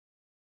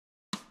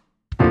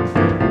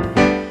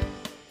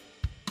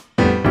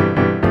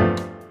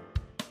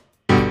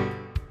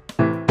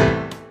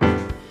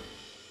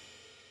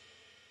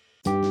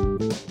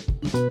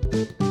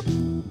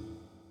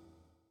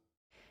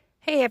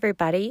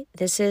everybody.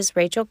 This is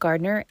Rachel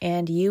Gardner,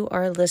 and you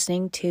are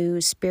listening to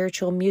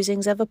Spiritual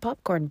Musings of a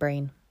Popcorn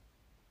Brain.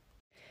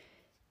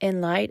 In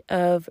light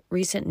of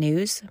recent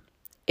news,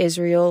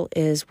 Israel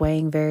is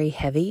weighing very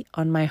heavy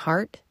on my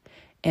heart,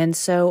 and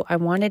so I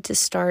wanted to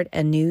start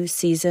a new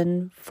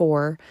season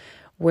 4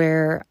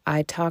 where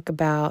I talk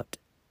about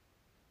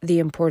the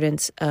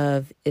importance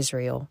of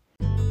Israel.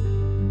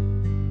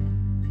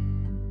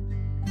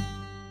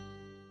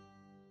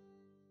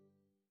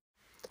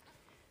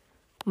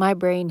 My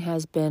brain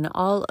has been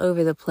all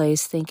over the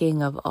place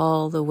thinking of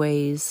all the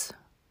ways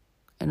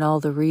and all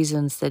the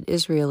reasons that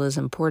Israel is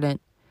important.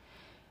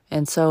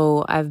 And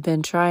so I've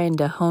been trying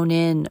to hone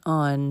in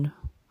on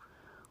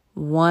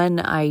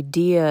one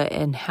idea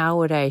and how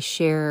would I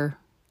share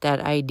that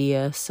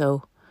idea.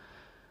 So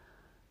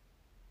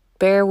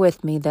bear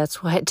with me.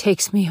 That's why it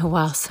takes me a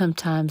while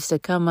sometimes to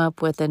come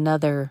up with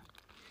another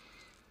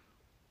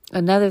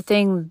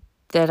thing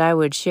that I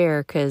would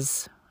share,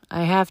 because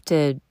I have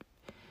to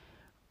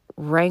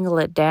wrangle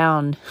it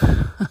down.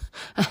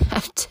 I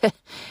have to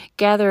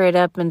gather it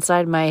up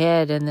inside my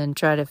head and then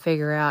try to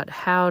figure out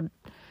how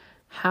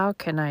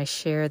can I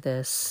share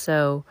this.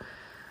 So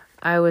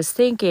I was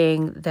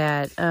thinking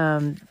that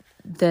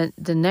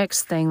the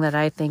next thing that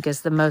I think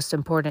is the most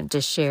important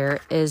to share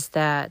is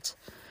that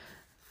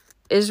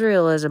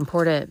Israel is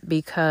important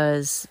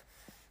because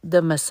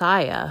the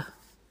Messiah,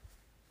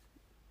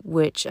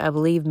 which I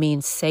believe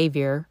means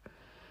Savior,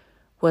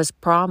 was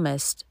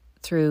promised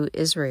through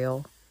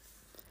Israel.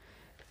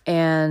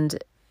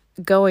 And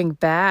going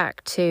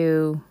back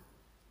to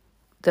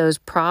those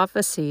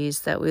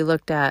prophecies that we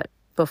looked at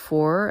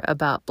before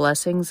about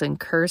blessings and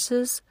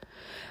curses,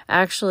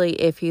 actually,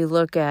 if you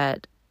look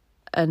at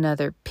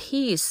another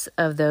piece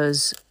of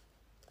those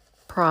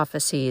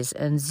prophecies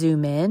and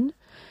zoom in,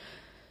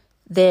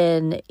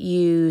 then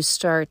you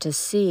start to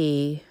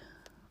see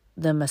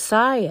the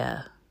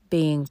Messiah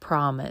being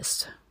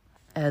promised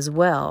as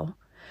well.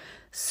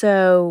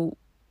 So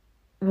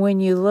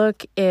when you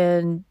look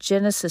in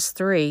Genesis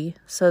 3,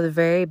 so the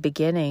very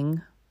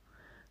beginning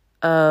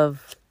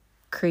of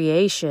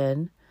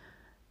creation,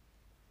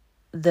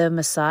 the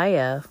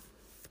Messiah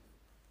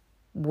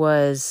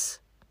was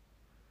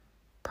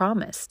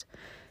promised.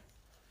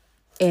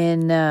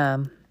 In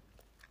the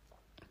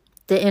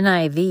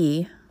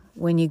NIV,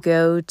 when you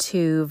go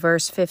to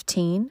verse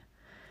 15,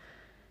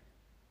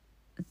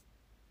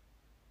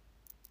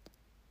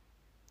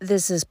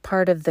 this is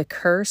part of the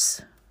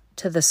curse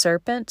to the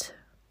serpent,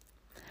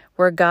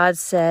 where God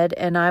said,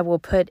 "And I will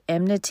put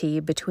enmity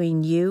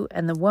between you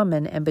and the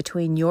woman, and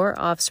between your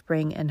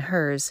offspring and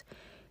hers.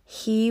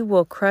 He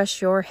will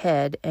crush your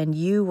head, and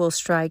you will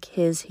strike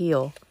his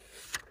heel."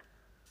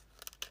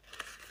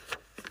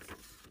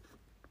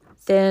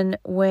 Then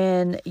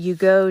when you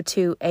go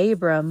to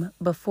Abram,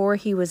 before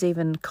he was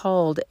even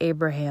called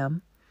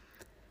Abraham,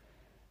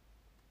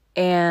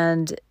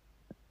 and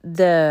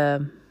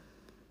the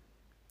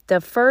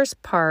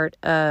first part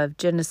of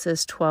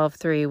Genesis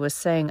 12:3 was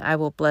saying, "I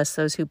will bless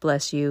those who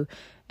bless you,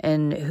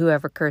 and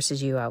whoever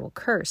curses you, I will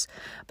curse."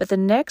 But the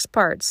next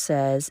part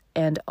says,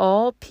 "And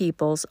all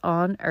peoples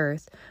on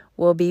earth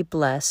will be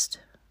blessed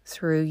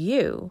through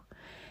you."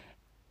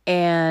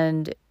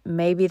 And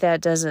maybe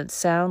that doesn't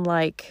sound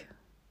like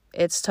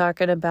it's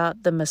talking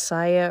about the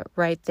Messiah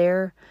right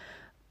there,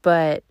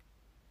 but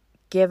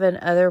given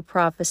other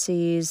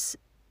prophecies,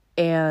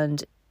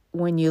 and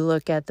when you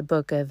look at the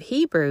book of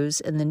Hebrews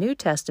in the New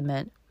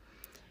Testament,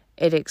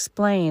 it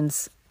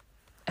explains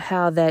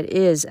how that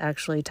is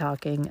actually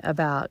talking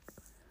about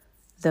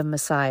the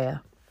Messiah,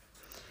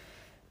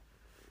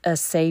 a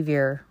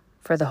Savior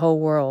for the whole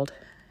world.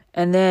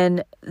 And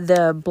then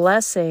the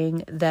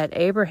blessing that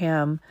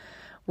Abraham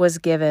was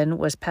given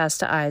was passed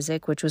to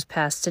Isaac, which was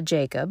passed to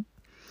Jacob.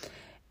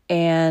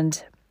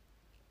 And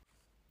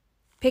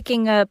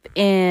picking up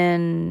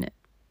in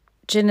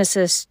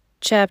Genesis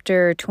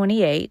chapter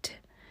 28,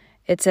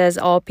 it says,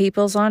 "All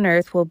peoples on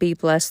earth will be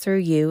blessed through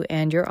you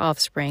and your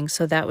offspring."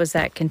 So that was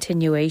that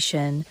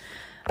continuation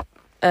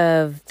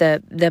of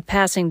the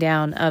passing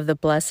down of the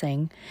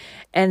blessing.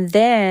 And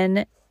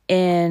then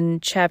in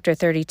chapter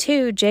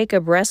 32,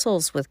 Jacob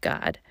wrestles with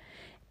God,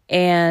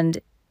 and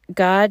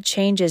God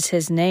changes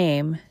his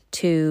name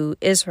to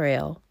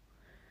Israel.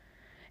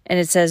 And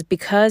it says,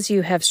 "Because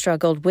you have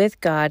struggled with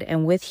God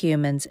and with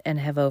humans and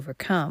have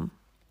overcome."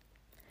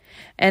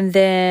 And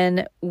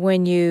then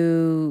when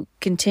you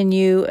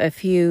continue a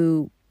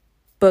few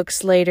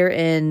books later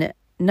in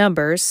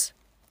Numbers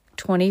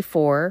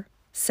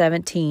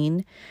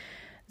 24:17,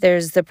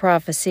 there's the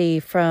prophecy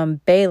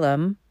from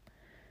Balaam,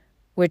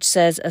 which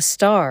says, "A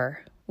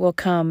star will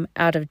come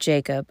out of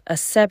Jacob, a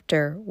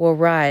scepter will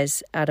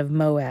rise out of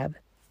Moab."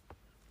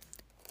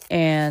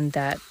 And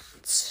that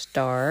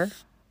star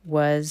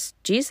was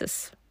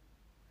Jesus.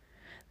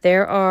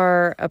 There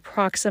are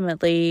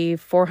approximately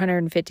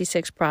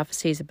 456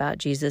 prophecies about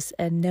Jesus.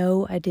 And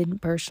no, I didn't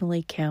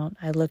personally count.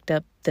 I looked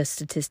up the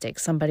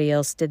statistics. Somebody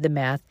else did the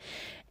math.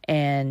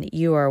 And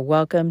you are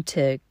welcome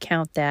to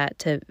count that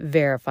to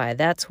verify.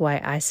 That's why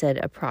I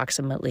said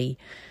approximately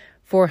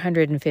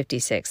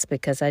 456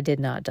 because I did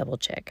not double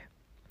check.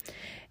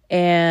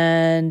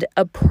 And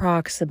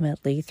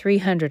approximately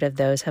 300 of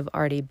those have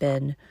already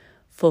been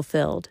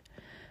fulfilled.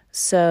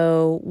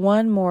 So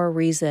one more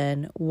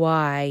reason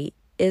why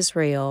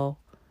Israel,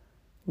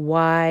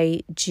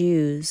 why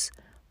Jews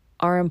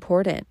are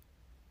important.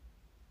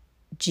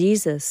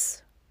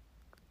 Jesus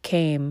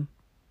came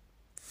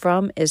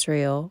from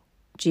Israel.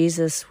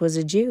 Jesus was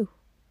a Jew.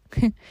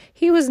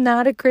 He was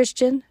not a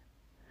Christian.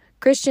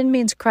 Christian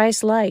means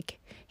Christ-like.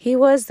 He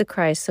was the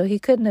Christ, so he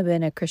couldn't have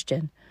been a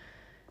Christian.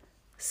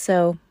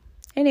 So,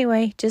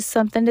 anyway, just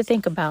something to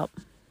think about.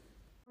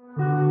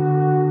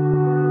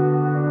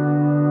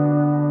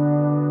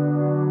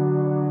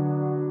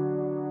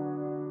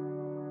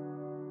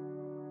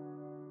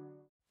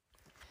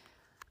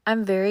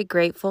 I'm very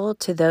grateful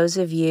to those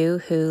of you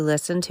who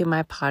listen to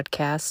my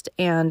podcast,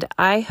 and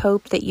I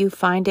hope that you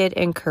find it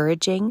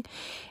encouraging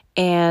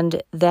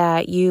and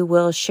that you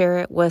will share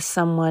it with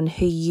someone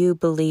who you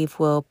believe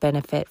will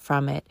benefit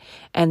from it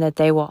and that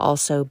they will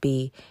also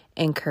be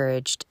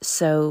encouraged.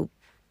 So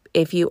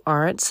if you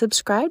aren't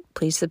subscribed,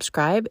 please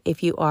subscribe.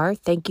 If you are,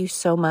 thank you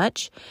so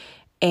much.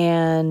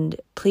 And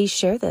please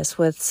share this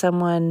with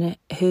someone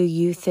who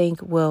you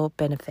think will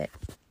benefit.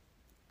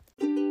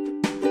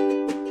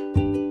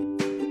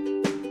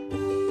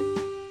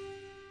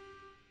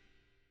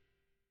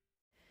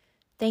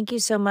 Thank you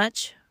so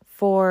much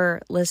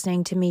for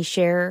listening to me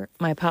share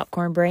my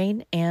popcorn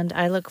brain, and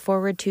I look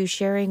forward to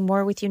sharing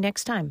more with you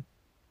next time.